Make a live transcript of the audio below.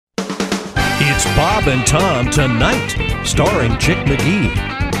Bob and Tom Tonight, starring Chick McGee,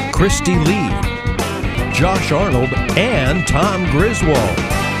 Christy Lee, Josh Arnold, and Tom Griswold.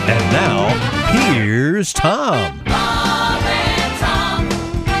 And now, here's Tom. Bob and Tom.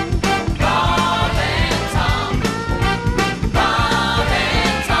 Bob and Tom. Bob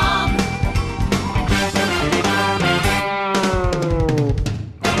and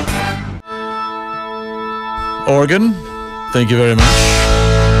Tom. Oregon, thank you very much.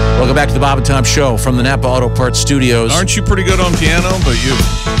 Welcome back to the Bob and Tom Show from the Napa Auto Parts Studios. Aren't you pretty good on piano? But you...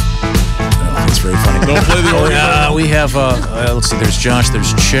 That's very funny. Don't play the organ. We have, let's see, there's Josh,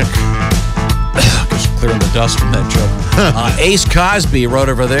 there's Chick. Just clearing the dust from that joke. Ace Cosby wrote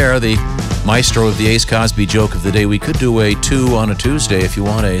over there, the maestro of the Ace Cosby joke of the day. We could do a 2 on a Tuesday if you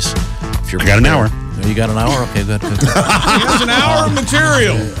want, Ace. If you're I got an hour. You got an hour? Okay, good. Here's an hour of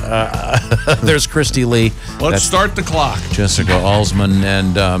material. There's Christy Lee. Let's start the clock. Jessica Alsman.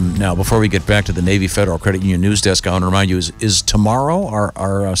 And now, before we get back to the Navy Federal Credit Union News Desk, I want to remind you, is tomorrow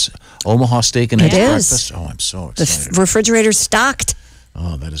our Omaha Steak and Eggs breakfast? Oh, I'm so excited. The refrigerator's stocked.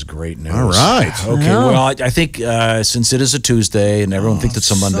 Oh, that is great news. All right. Okay, well, I think since it is a Tuesday and everyone thinks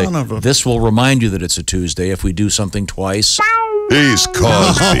it's a Monday, this will remind you that it's a Tuesday if we do something twice. He's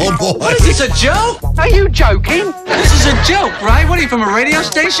Cosby. What is this, a joke? Are you joking? This is a joke, right? What are you, from a radio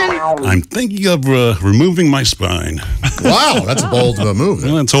station? I'm thinking of removing my spine. Wow, that's a bold move.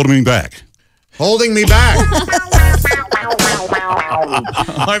 Well, it's holding me back. Holding me back.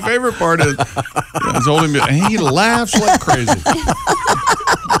 My favorite part is he's holding me. And he laughs like crazy.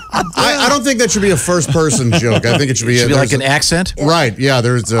 I don't think that should be a first-person joke. I think it should be like an accent. Right? Yeah.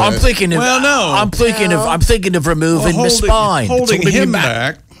 There's. I'm thinking of. Well, no. I'm thinking of removing my spine. Holding him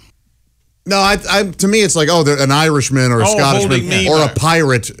back. No, to me, it's like, an Irishman or a Scottishman or a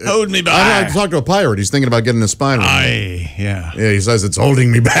pirate. Hold me back. I don't have to talk to a pirate. He's thinking about getting his spine removed. Yeah, he says it's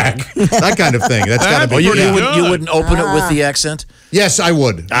holding me back. That kind of thing. That's got to be. You wouldn't open it with the accent? Yes, I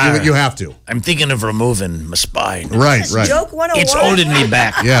would. You have to. I'm thinking of removing my spine. Right. Joke 101. It's holding me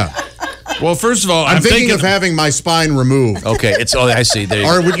back. Yeah. Well, first of all, I'm thinking of having my spine removed. Okay, I see. There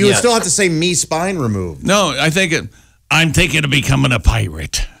or would you still have to say me spine removed? No, I'm thinking of becoming a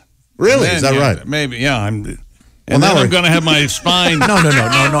pirate. Really? Is that right? Maybe, yeah. And then I'm going to have my spine. No,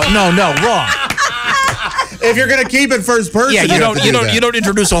 wrong. If you're going to keep it first person, you don't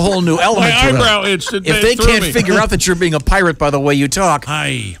introduce a whole new element. My eyebrow itched. If they can't figure out that you're being a pirate by the way you talk.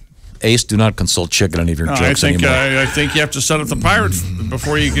 Ace, do not consult Chick on any of your jokes anymore. I think you have to set up the pirate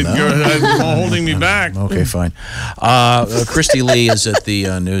before you can go ahead holding me back. Okay, fine. Christy Lee is at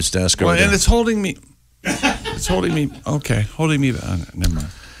the news desk over there. And it's holding me. It's holding me. Okay, holding me. Never mind.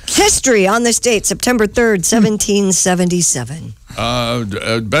 History on this date, September 3rd, 1777.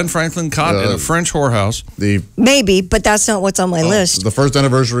 Ben Franklin caught in a French whorehouse. Maybe, but that's not what's on my list. The first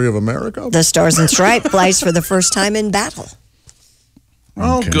anniversary of America? The Stars and Stripes flies for the first time in battle.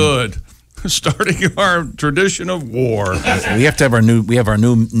 Oh, good. Starting our tradition of war. We have to have our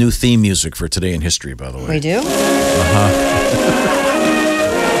new theme music for Today in History, by the way. We do?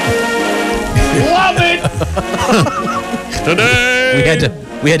 Love it! Today!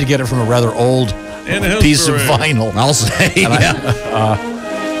 We had to get it from a rather old piece of vinyl. I'll say. I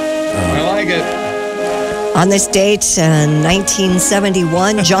like it. On this date,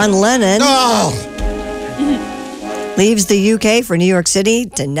 1971, John Lennon leaves the UK for New York City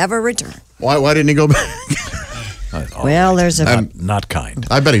to never return. Why didn't he go back? Well, there's not kind.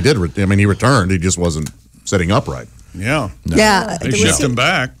 I bet he did. He returned. He just wasn't sitting upright. Yeah. No. Yeah. They shipped him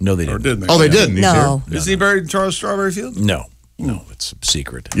back. No, they didn't. Or didn't they? Oh, they didn't? No. Is he buried in Charles Strawberry Field? No, it's a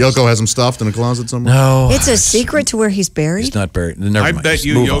secret. Yoko has him stuffed in a closet somewhere? No. It's a secret to where he's buried? He's not buried. Never I mind. bet Just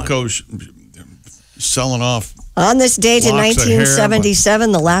you move Yoko's selling off. On this date in locks of hair,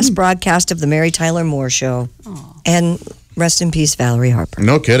 1977, the last broadcast of the Mary Tyler Moore Show. And rest in peace, Valerie Harper.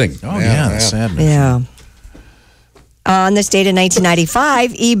 No kidding. Oh, yeah. That's sad. Yeah. On this date in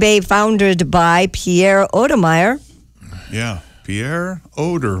 1995, eBay founded by Pierre Odermeyer. Yeah. Pierre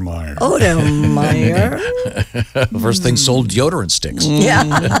Odermeyer. First thing sold deodorant sticks. Yeah.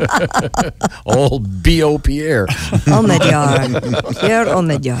 Old B.O. Pierre. Omidyar. Pierre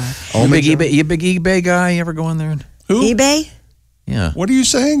Omidyar. You big eBay guy? You ever go in there? Who? eBay? Yeah. What are you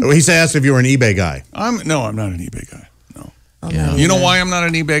saying? He's asked if you were an eBay guy. No, I'm not an eBay guy. No. Yeah. You know why I'm not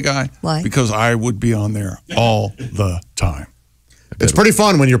an eBay guy? Why? Because I would be on there all the time. It's pretty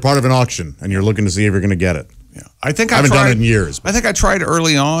fun when you're part of an auction and you're looking to see if you're going to get it. Yeah, I haven't done it in years. I think I tried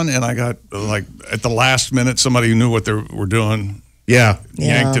early on, and I got at the last minute, somebody who knew what they were doing.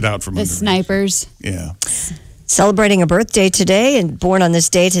 Yanked it out from the under snipers. Yeah. Celebrating a birthday today and born on this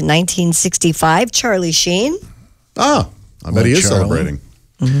date in 1965, Charlie Sheen. Oh, I bet he is celebrating.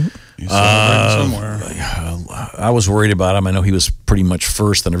 Mm-hmm. He's celebrating somewhere. I was worried about him. I know he was pretty much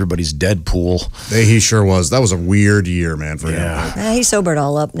first on everybody's Deadpool. He sure was. That was a weird year, man, for him. He sobered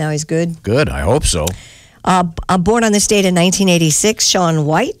all up. Now he's good. Good. I hope so. Born on this date in 1986, Shaun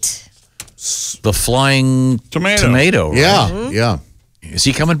White. The flying tomato. Right? Yeah, yeah. Is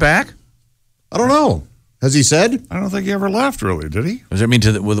he coming back? I don't know. Has he said? I don't think he ever left, really, did he? Does that mean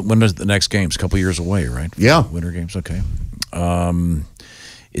when is the next games? A couple years away, right? Yeah. Winter games, okay.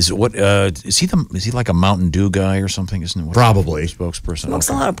 Is he like a Mountain Dew guy or something? Isn't it? Probably. Spokesperson. Smokes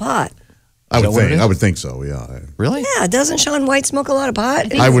a lot of pot. I would think so, yeah. Really? Yeah, doesn't Shaun White smoke a lot of pot?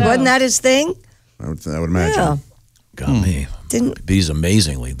 Wasn't that his thing? I would imagine. Yeah. Got me. He's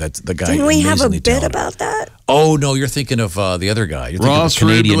amazingly. That's the guy. Didn't we have a amazingly bit talented. about that? Oh no, you're thinking of the other guy. You're thinking Ross of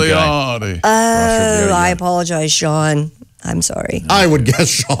the Canadian guy. Ribliotti. I apologize, Sean. I'm sorry. I would guess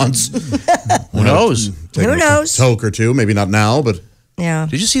Sean's. Who knows? Who knows? A Toke or two, maybe not now, but Yeah.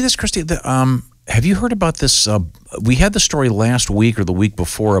 Did you see this, Christy? Have you heard about this? We had the story last week or the week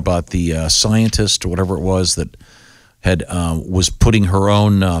before about the scientist or whatever it was that had was putting her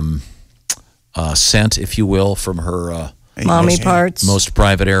own scent, if you will, from her Mommy parts. most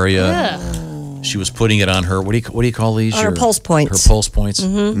private area. She was putting it on her. What do you call these? On her pulse points. Her pulse points. Sick.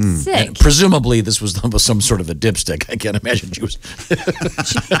 And presumably, this was some sort of a dipstick. I can't imagine she was.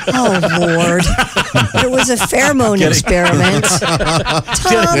 Oh, Lord. It was a pheromone experiment.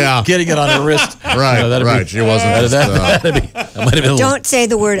 Tom, Getting it on her wrist. right, right. She wasn't. That might have been don't say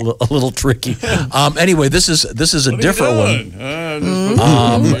the word. a little tricky. Anyway, this is a different one.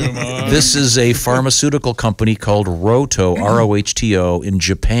 This is a pharmaceutical company called Rohto, R-O-H-T-O, in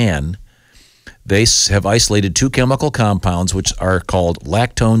Japan. They have isolated two chemical compounds, which are called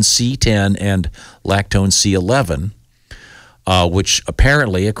lactone C10 and lactone C11, which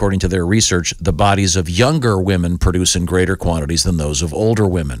apparently, according to their research, the bodies of younger women produce in greater quantities than those of older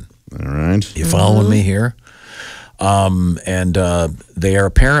women. All right. You following me here? And they are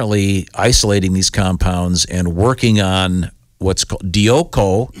apparently isolating these compounds and working on what's called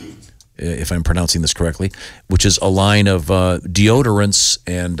Dioko, if I'm pronouncing this correctly, which is a line of deodorants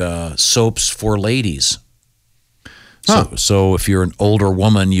and soaps for ladies. So if you're an older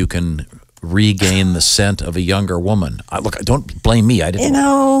woman, you can regain the scent of a younger woman. Look, don't blame me. I didn't. You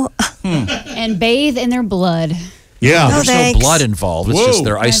know. And bathe in their blood. Yeah. No, There's thanks. no blood involved. It's just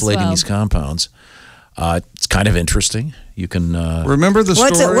they're Might as isolating well. these compounds. It's kind of interesting. You can Remember the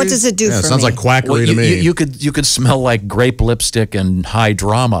story? What does it do Yeah, for sounds me? like quackery to me. you could smell like grape lipstick and high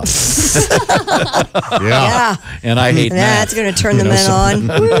drama. Yeah. And I hate that. That's going to turn the men on.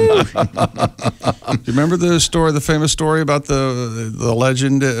 Do you remember the story, the famous story about the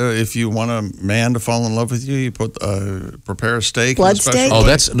legend? If you want a man to fall in love with you, you prepare a steak. in a Blood special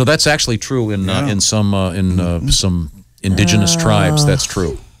steak? way. That's actually true in some indigenous tribes. That's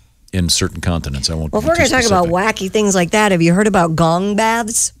true in certain continents. I won't. Well, if be we're too going to talk about specific. wacky things like that, have you heard about gong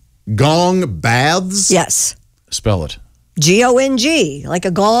baths? Gong baths? Yes. Spell it. G-O-N-G. Like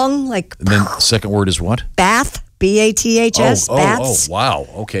a gong, like And then the second word is what? bath, B-A-T-H-S, baths. Wow.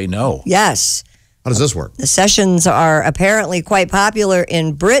 Okay, no. Yes. How does this work? The sessions are apparently quite popular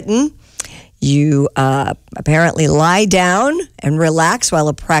in Britain. You apparently lie down and relax while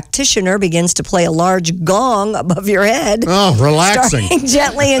a practitioner begins to play a large gong above your head. Oh, relaxing. Starting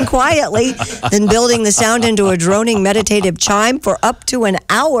gently and quietly, then building the sound into a droning meditative chime for up to an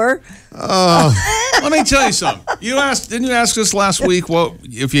hour. Let me tell you something. Didn't you ask us last week what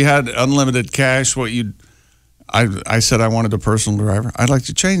if you had unlimited cash? What you'd? I said I wanted a personal driver. I'd like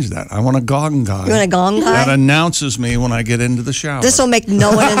to change that. I want a gong guy. You want a gong guy? That announces me when I get into the shower. This will make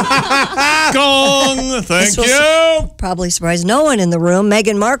no one in, gong. Thank This will- you. probably surprise no one in the room.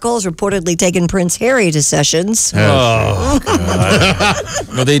 Meghan Markle's reportedly taken Prince Harry to sessions. Oh, God.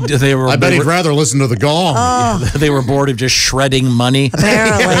 Well, they were. I bet he'd rather listen to the gong. They were bored of just shredding money.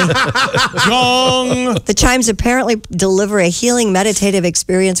 Apparently. Gong. The chimes apparently deliver a healing meditative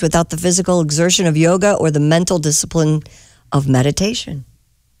experience without the physical exertion of yoga or the mental discipline of meditation.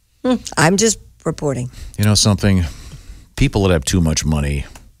 I'm just reporting. You know something? People that have too much money,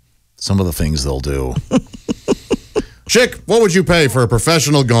 some of the things they'll do. Chick, what would you pay for a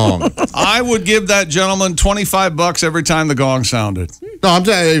professional gong? I would give that gentleman $25 every time the gong sounded. No, I'm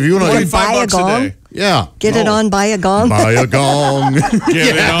telling you, if you want to, buy a $25 gong? a day. yeah, Get it on, buy a gong. buy a gong.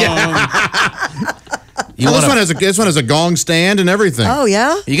 Get it on. Well, this one has a gong stand and everything. Oh,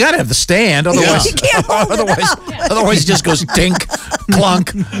 yeah? You got to have the stand, otherwise, You can't hold it otherwise it just goes tink,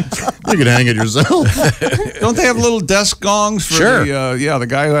 clunk. You could hang it yourself. Don't they have little desk gongs for Sure. the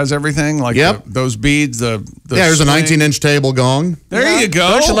guy who has everything? Like Yep. those beads, the Yeah, there's a string. 19-inch table gong. There you go.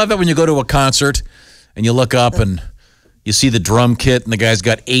 Don't you love it when you go to a concert and you look up and You see the drum kit, and the guy's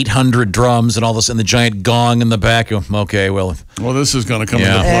got 800 drums, and all this, and the giant gong in the back. You go, okay, well, this is going to come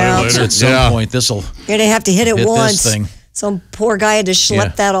yeah, into play later. At some point, this will. You're gonna have to hit it once. This thing. Some poor guy had to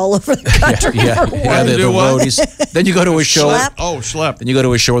schlep that all over the country for one. The roadies. Then you go to a show. Schlep. Then you go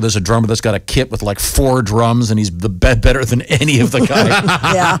to a show where there's a drummer that's got a kit with like 4 drums, and he's better than any of the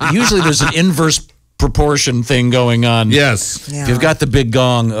guys. Usually there's an inverse proportion thing going on. Yes. If you've got the big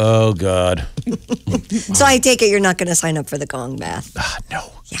gong, oh, God. So I take it you're not going to sign up for the gong bath.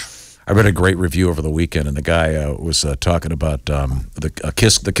 No. Yeah. I read a great review over the weekend, and the guy was talking about the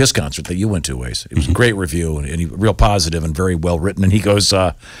Kiss concert that you went to, Whiz. It was a great review, and he real positive and very well written. And he goes,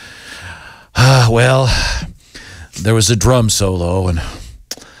 well, there was a drum solo, and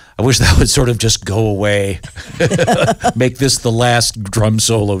I wish that would sort of just go away. Make this the last drum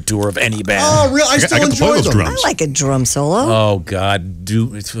solo tour of any band. Oh, really? I still enjoy them. I like a drum solo. Oh, God.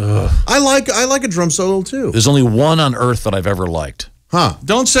 I like a drum solo, too. There's only one on earth that I've ever liked. Huh.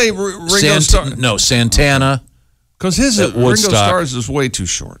 Don't say Ringo Starr. No, Santana. Because his Ringo Starr's is way too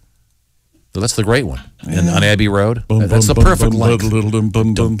short. That's the great one. And on Abbey Road. That's the perfect length.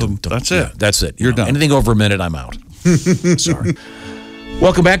 That's it. That's it. You're done. Anything over a minute, I'm out. Sorry.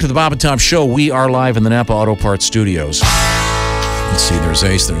 Welcome back to the Bob and Tom Show. We are live in the Napa Auto Parts Studios. Let's see, there's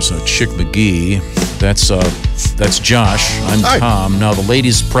Ace, there's Chick McGee. That's Josh. I'm Tom. Now, the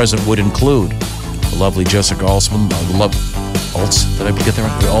ladies present would include the lovely Jessica Alsman. Did I get that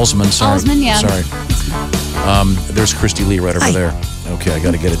right? Alsman, sorry. Alsman, yeah. Sorry. There's Christy Lee right over there. Okay, I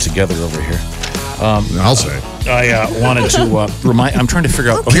got to get it together over here. I'll say. I wanted to remind. I'm trying to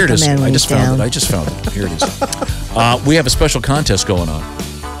figure out. Oh, here it is. I just found it. Here it is. We have a special contest going on.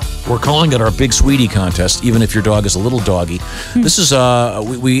 We're calling it our Big Sweetie contest, even if your dog is a little doggy. This is,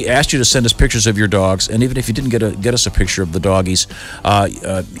 we asked you to send us pictures of your dogs, and even if you didn't get us a picture of the doggies,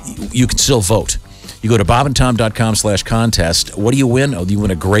 you can still vote. You go to bobandtom.com/contest. What do you win? Oh, you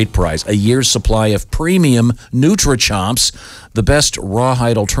win a great prize. A year's supply of premium Nutra-Chomps, the best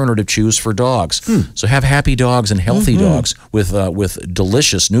rawhide alternative chews for dogs. So have happy dogs and healthy dogs with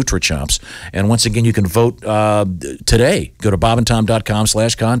delicious Nutra-Chomps. And once again, you can vote today. Go to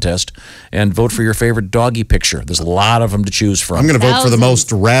bobandtom.com/contest and vote for your favorite doggy picture. There's a lot of them to choose from. I'm going to vote for the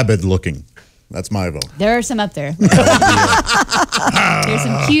most rabid looking. That's my vote. There are some up there. There's some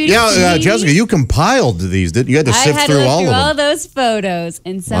cuties. Yeah, Jessica, you compiled these, didn't you? You had to sift through all of them. all those photos,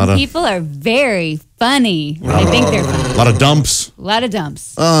 and some people are very funny. I think they're funny. A lot of dumps. A lot of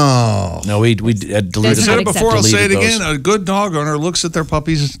dumps. Oh. No, we deleted I said it before, I'll say it those. again. A good dog owner looks at their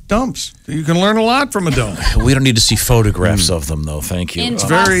puppy's dumps. You can learn a lot from a dump. We don't need to see photographs of them, though. Thank you.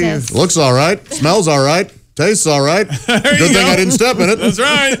 Looks all right. Smells all right. Tastes all right. Good thing I didn't step in it. That's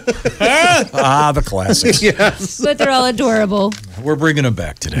right. The classics. Yes. But they're all adorable. We're bringing them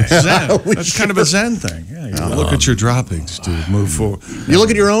back today. Zen. That's kind of a Zen thing. Yeah, you look at your droppings to move forward. You look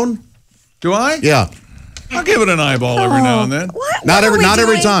at your own? Do I? Yeah. I'll give it an eyeball every now and then. What? Not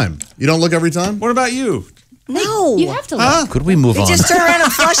every time. You don't look every time? What about you? No. You have to look. Could we move on? Just turn around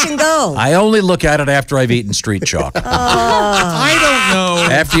and flush and go. I only look at it after I've eaten street chalk. I don't know.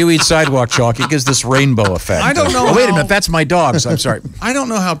 After you eat sidewalk chalk, it gives this rainbow effect. I don't know Oh, wait a how- minute, that's my dog's. I'm sorry. I don't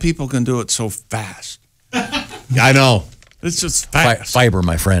know how people can do it so fast. I know. It's just fast. Fiber,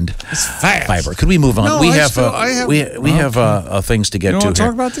 my friend. It's fast. Fiber. Could we move on? No, we I have still- we have things to get You to want to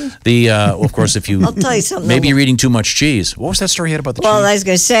here. talk about this? Well, of course, if you I'll tell you something. maybe you're eating too much cheese. What was that story you had about the Well, cheese? I was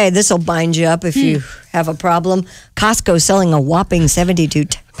going to say, this will bind you up if you have a problem. Costco selling a whopping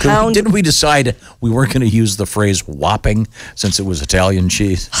 72-pound. Didn't we decide we weren't going to use the phrase whopping since it was Italian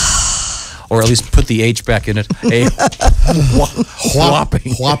cheese? Or at least put the H back in it. A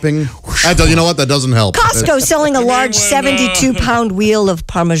whopping. Whopping. You know what? That doesn't help. Costco selling a large 72-pound wheel of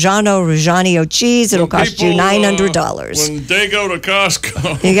Parmigiano Reggiano cheese. It'll cost you $900. When they go to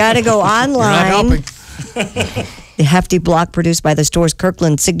Costco. You got to go online. helping. The hefty block produced by the store's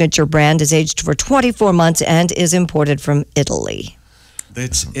Kirkland signature brand is aged for 24 months and is imported from Italy.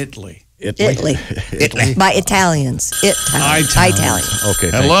 It's Italy. Italy. By Italians. Italian. Okay.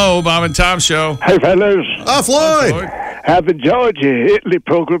 Hello, Bob and Tom Show. Hey, fellas. Oh, Floyd. I've enjoyed your Italy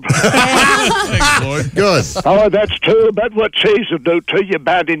program. Thanks, Floyd. Good. Oh, that's true. That's what cheese will do to you,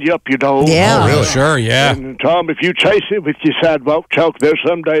 binding you up, you know. Yeah. Oh, really? Sure, yeah. And, Tom, if you chase it with your sidewalk chalk, there's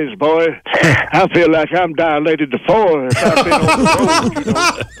some days, boy, I feel like I'm dilated to 4 if I've been on the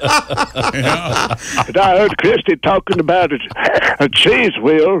road, you know. And I heard Christy talking about a cheese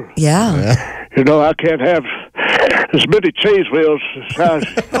wheel. Yeah. You know, I can't have as many cheese wheels as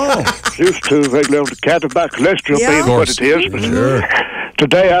I used to regularly on account of my cholesterol being what it is. But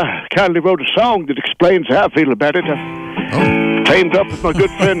today I kindly wrote a song that explains how I feel about it. Teamed up with my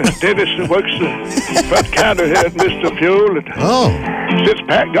good friend Dennis, who works the front counter here at Mr. Fuel. And since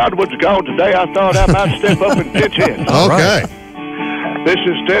Pat Godwin's gone today, I thought I might step up and pitch in. Okay. This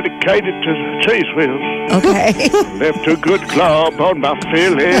is dedicated to Cheese Wheels. Okay. Left a good glob on my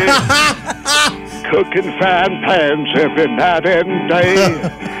fillet. Cooking frying pans every night and day.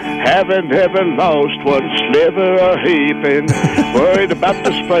 Haven't ever lost one sliver or heaping. Worried about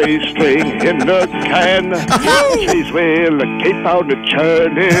the spray string in the can. Cheese wheel keep on the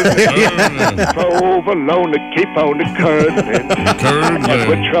churning. Provolone keep on the curdling. And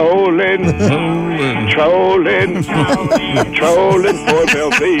we're trolling for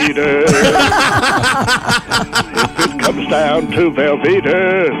Velveeta. If it comes down to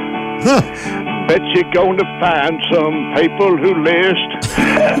Velveeta, bet you're gonna find some people who list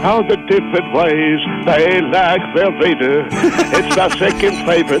all the different ways they like Velveeta. It's my second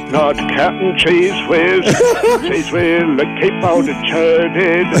favorite, not counting Cheese Whiz. Cheese Whiz, keep on the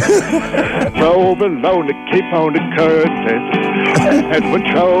churning. Provolone, keep on the curtain. And we're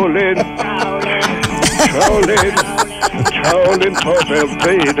trolling for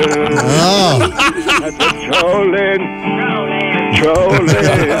Velveeta. And we're trolling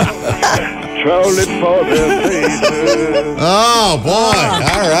for Velveeta. Oh, boy.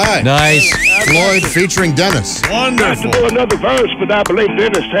 All right. Nice. Floyd featuring Dennis. Wonderful. I have to do another verse, but I believe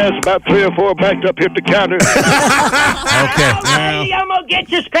Dennis has about 3 or 4 backed up here at the counter. Okay. I'm going to get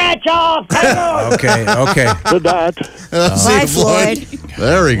your scratch off. Okay. Good night. Bye, Floyd.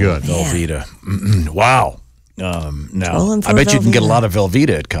 Very good. Velveeta. Wow. Now, I bet you can get a lot of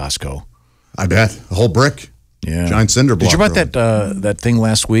Velveeta at Costco. I bet. A whole brick. Yeah. Giant cinder block. Did you about that thing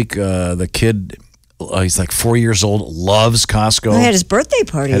last week? The kid, he's like 4 years old, loves Costco. He had his birthday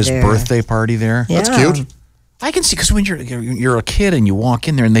party there. Had his birthday party there. Yeah. That's cute. I can see, because when you're a kid and you walk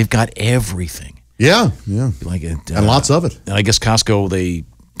in there and they've got everything. Yeah. Like it, and lots of it. And I guess Costco, they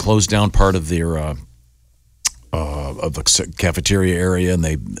closed down part of their of the cafeteria area, and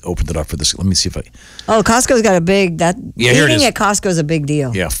they opened it up for this. Let me see if I. Oh, Costco's got a big here it is. Eating at Costco's a big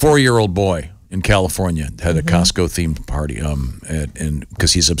deal. Yeah, 4-year-old boy in California had a Costco themed party, and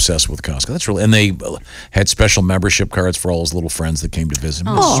because he's obsessed with Costco. That's really, and they had special membership cards for all his little friends that came to visit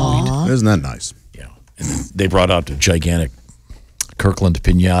him. It was sweet. Isn't that nice? Yeah, and they brought out a gigantic Kirkland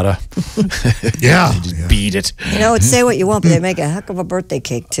pinata. Yeah. They just beat it. You know, say what you want, but they make a heck of a birthday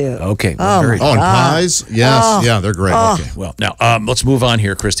cake, too. Okay. Oh, very and pies? Yes. Yeah, they're great. Okay. Well, now, let's move on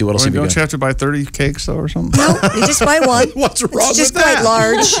here, Christy. What else have you Don't got? you have to buy 30 cakes, though, or something? No, you just buy one. What's wrong It's just with that? quite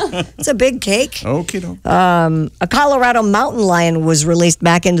large. It's a big cake. Okay. A Colorado mountain lion was released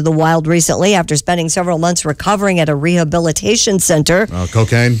back into the wild recently after spending several months recovering at a rehabilitation center.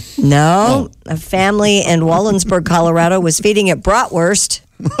 Cocaine? No. A family in Wallensburg, Colorado was feeding it bratwurst.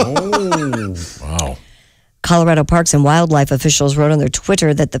 Oh, wow. Colorado Parks and Wildlife officials wrote on their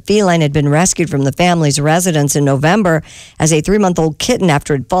Twitter that the feline had been rescued from the family's residence in November as a 3-month-old kitten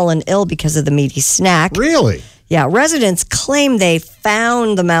after it had fallen ill because of the meaty snack. Really? Yeah, residents claim they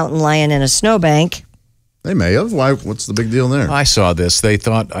found the mountain lion in a snowbank. They may have. Why? What's the big deal there? I saw this. They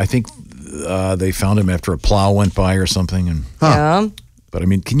thought, I think they found him after a plow went by or something. And Yeah. But I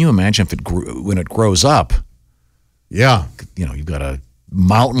mean, can you imagine if when it grows up? Yeah. You know, you've got a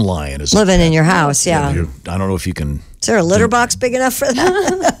mountain lion is Living in your house, yeah. I don't know if you can. Is there a litter box big enough for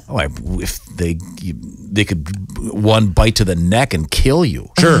that? If they could one bite to the neck and kill you.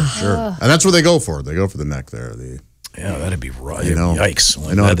 Sure. And that's what they go for. They go for the neck there. Yeah, that'd be right. You know, Yikes!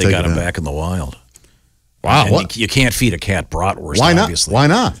 I know how to they take got it him in. back in the wild. Wow. And What? you can't feed a cat bratwurst. Why not? Obviously. Why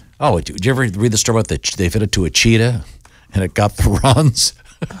not? Oh, did you ever read the story about they fed it to a cheetah and it got the runs?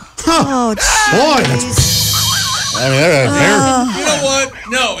 Oh, Boy, that's. I mean, You know what?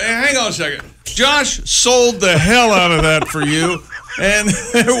 No, hang on a second. Josh sold the hell out of that for you. And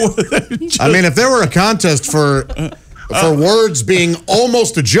I mean, if there were a contest for words being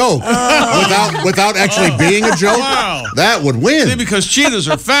almost a joke without actually being a joke, that would win. See, because cheetahs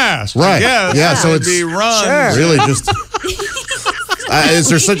are fast. Right. Yeah, so it's be runs. Sure. really just. Is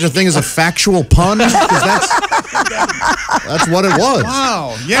there such a thing as a factual pun? 'Cause that's what it was.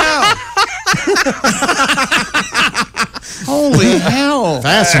 Wow. Yeah. Holy hell.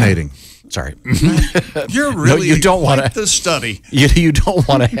 Fascinating. Sorry. You're really you don't want quite the study. You don't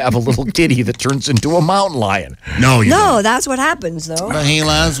want to have a little kitty that turns into a mountain lion. No, you don't. no, that's what happens, though. But he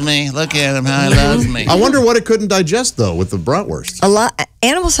loves me. Look at him, how he loves me. I wonder what it couldn't digest, though, with the bratwurst. A lot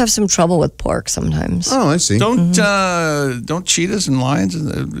animals have some trouble with pork sometimes. Oh, I see. Don't cheetahs and lions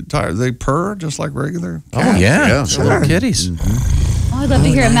they purr just like regular cats? Oh yeah, Yeah, sure. Little kitties. Oh, I'd love to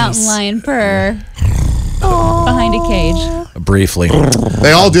hear a mountain lion purr behind a cage. briefly.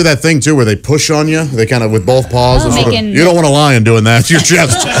 They all do that thing too, where they push on you. They kind of with both paws. Oh, making- you don't want to lie in doing that. It's your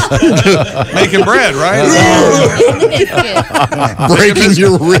chest. Making bread, right? Breaking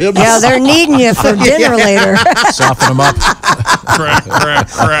your ribs. Yeah, they're needing you for dinner later. Soften them up. Crack, crack,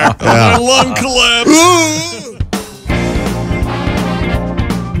 crack. My lung collapsed.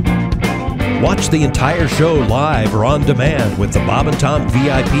 Watch the entire show live or on demand with the Bob and Tom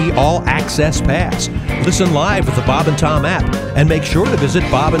VIP All Access Pass. Listen live with the Bob and Tom app and make sure to visit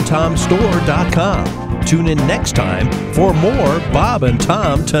bobandtomstore.com. Tune in next time for more Bob and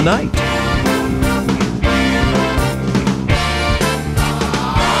Tom Tonight.